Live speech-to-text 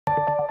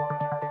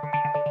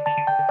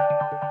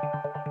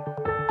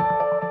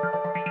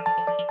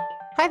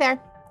Hi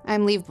there,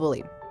 I'm Liv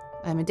Buli.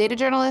 I'm a data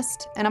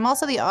journalist, and I'm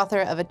also the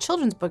author of a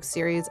children's book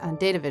series on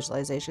data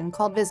visualization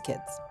called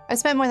VizKids. I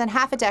spent more than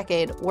half a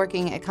decade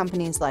working at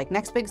companies like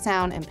Next Big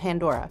Sound and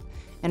Pandora,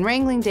 and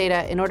wrangling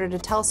data in order to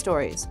tell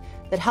stories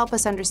that help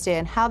us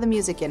understand how the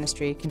music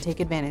industry can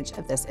take advantage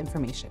of this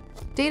information.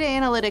 Data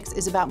analytics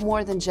is about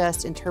more than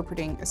just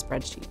interpreting a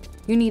spreadsheet.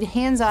 You need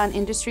hands-on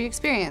industry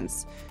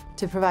experience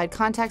to provide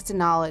context and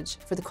knowledge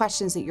for the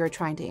questions that you're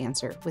trying to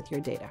answer with your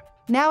data.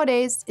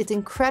 Nowadays, it's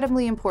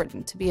incredibly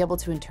important to be able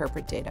to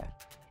interpret data.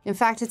 In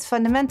fact, it's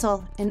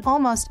fundamental in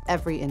almost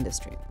every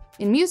industry.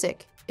 In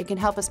music, it can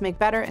help us make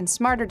better and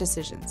smarter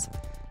decisions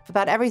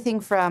about everything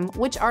from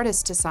which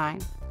artists to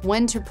sign,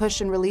 when to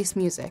push and release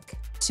music,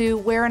 to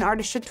where an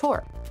artist should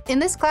tour. In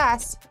this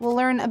class, we'll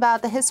learn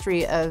about the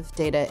history of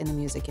data in the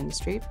music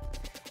industry,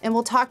 and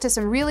we'll talk to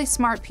some really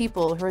smart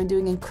people who are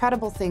doing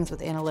incredible things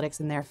with analytics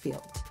in their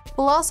field.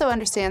 We'll also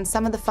understand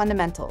some of the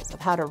fundamentals of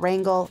how to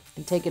wrangle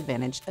and take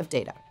advantage of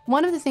data.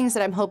 One of the things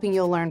that I'm hoping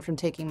you'll learn from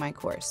taking my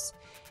course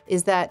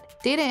is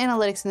that data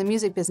analytics in the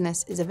music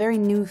business is a very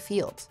new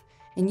field,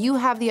 and you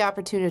have the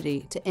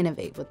opportunity to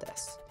innovate with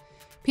this.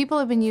 People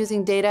have been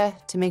using data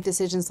to make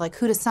decisions like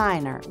who to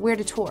sign or where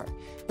to tour,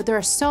 but there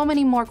are so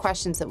many more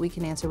questions that we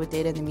can answer with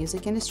data in the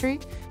music industry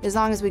as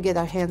long as we get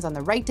our hands on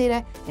the right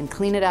data and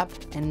clean it up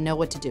and know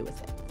what to do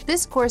with it.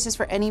 This course is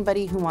for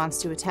anybody who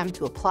wants to attempt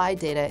to apply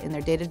data in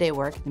their day-to-day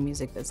work in the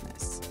music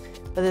business,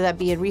 whether that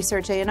be in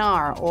research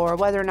A&R or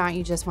whether or not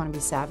you just want to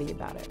be savvy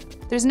about it.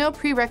 There's no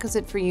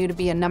prerequisite for you to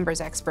be a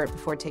numbers expert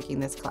before taking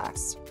this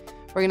class.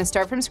 We're going to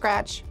start from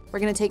scratch, we're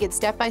going to take it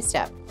step by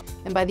step,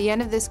 and by the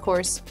end of this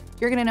course,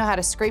 you're going to know how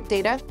to scrape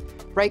data,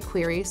 write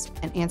queries,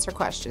 and answer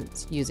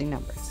questions using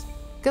numbers.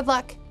 Good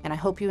luck, and I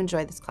hope you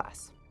enjoy this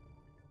class.